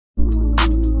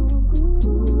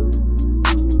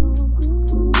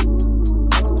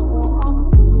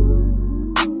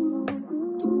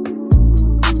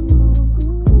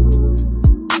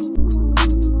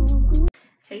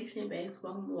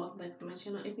my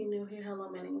channel. If you're new here, hello,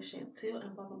 my name is Chantel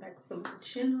and welcome back to my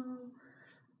channel.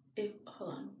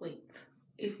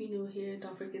 If you're new here,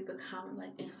 don't forget to comment,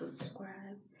 like, and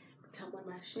subscribe. Become one of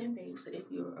my Chanbabes.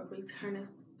 If you're a returning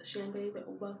Chanbabe,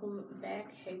 welcome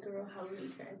back. Hey girl, how are you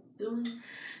guys doing?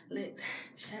 Let's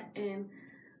chat in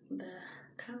the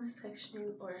comment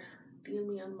section or DM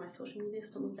me on my social media.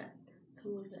 Tell me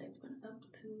what you guys been up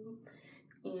to.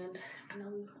 And I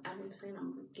know I've been saying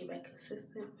I'm gonna get back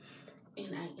consistent,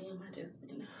 and I am. I just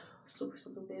been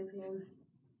super busy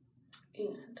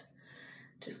and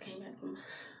just came back from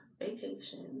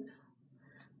vacation,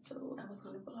 so I was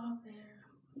gonna vlog there.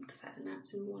 Decided not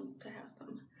to, want to have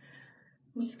some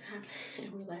me time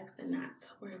and relax and not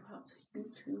worry about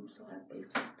YouTube. So I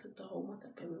basically took the whole month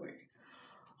of February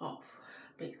off,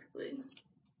 basically.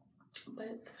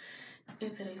 But in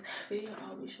today's video,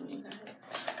 I'll be showing you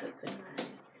guys what's in my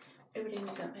everyday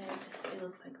makeup bag. It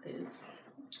looks like this,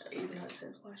 even though it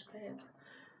says wash bag.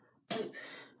 But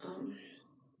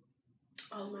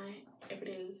all my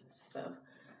everyday stuff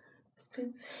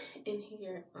fits in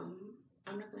here.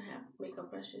 I'm not gonna have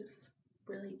makeup brushes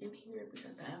really in here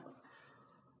because I have a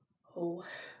whole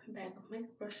bag of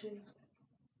makeup brushes.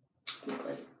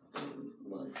 But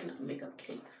well, it's in makeup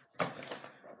case.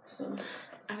 So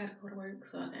I gotta go to work,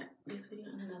 so I got this video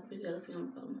and another video to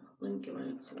film. So let me get right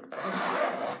into it.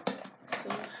 So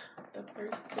the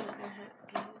first thing I have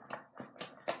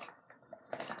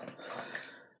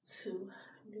is two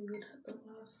nude lip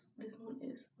gloss. This one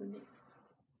is NYX.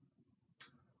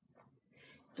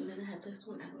 And then I have this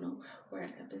one. I don't know where I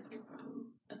got this one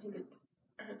from. I think it's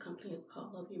her company is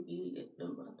called Love Your Beauty. It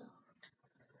don't rub off.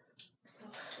 So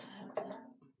I have that.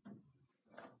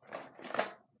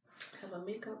 I have a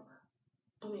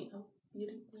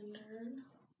beauty blender,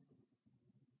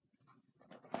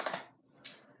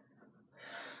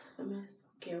 some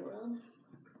mascara,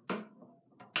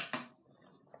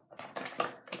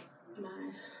 my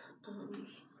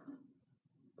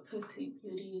Fenty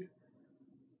Beauty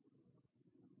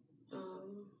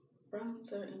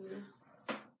bronzer, and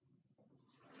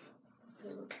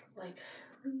it looks like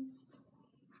this.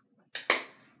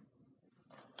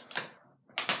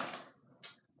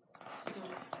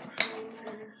 Some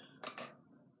primer,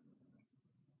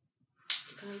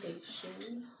 foundation.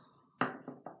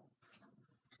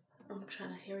 I'm trying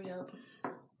to hurry up.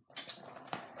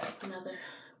 Another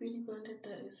beauty blender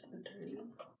that is dirty.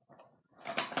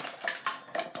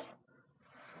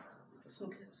 Some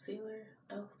concealer,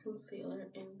 e.l.f. concealer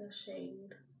in the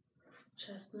shade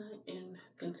Chestnut, and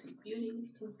Fenty Beauty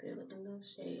concealer in the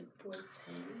shade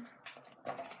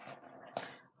 410.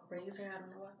 Razor, I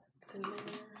don't know what's in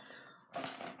there.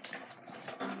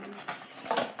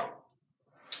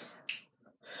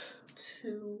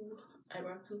 Two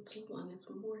eyebrow pencil. One is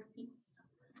Morphe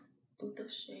in the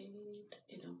shade,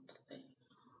 it don't say.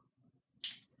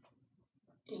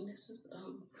 And this is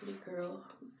Pretty Girl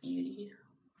Beauty.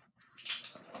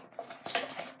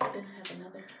 Then I have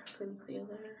another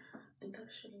concealer in the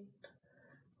shade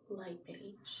Light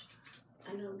Beige. I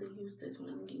know they use this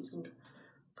when I'm using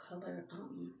color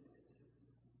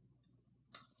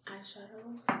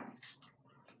eyeshadow.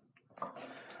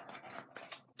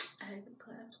 I have a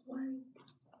glass white,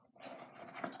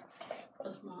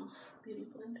 a small beauty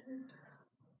blender,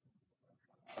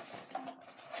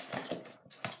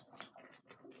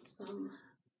 some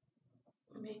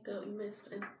makeup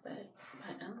mist and set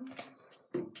by e.l.f.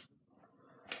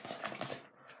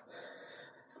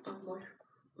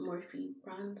 Morphe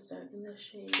bronzer in the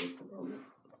shade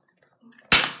Romance.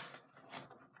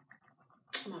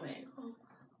 My bag,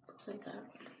 looks like that.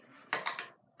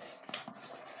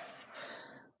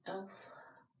 e.l.f.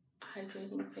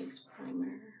 hydrating face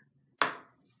primer.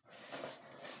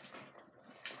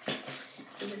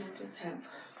 And then I just have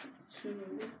two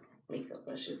makeup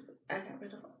brushes. I got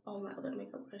rid of all my other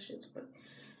makeup brushes, but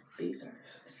these are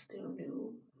still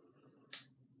new.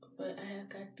 But I had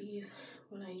got these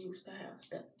when I used to have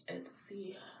the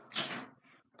Etsy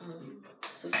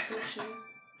subscription.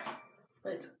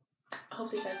 But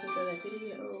hopefully you guys enjoyed that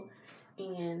video,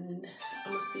 and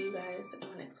I'm gonna see you guys in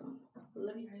my next one.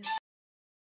 Love you guys.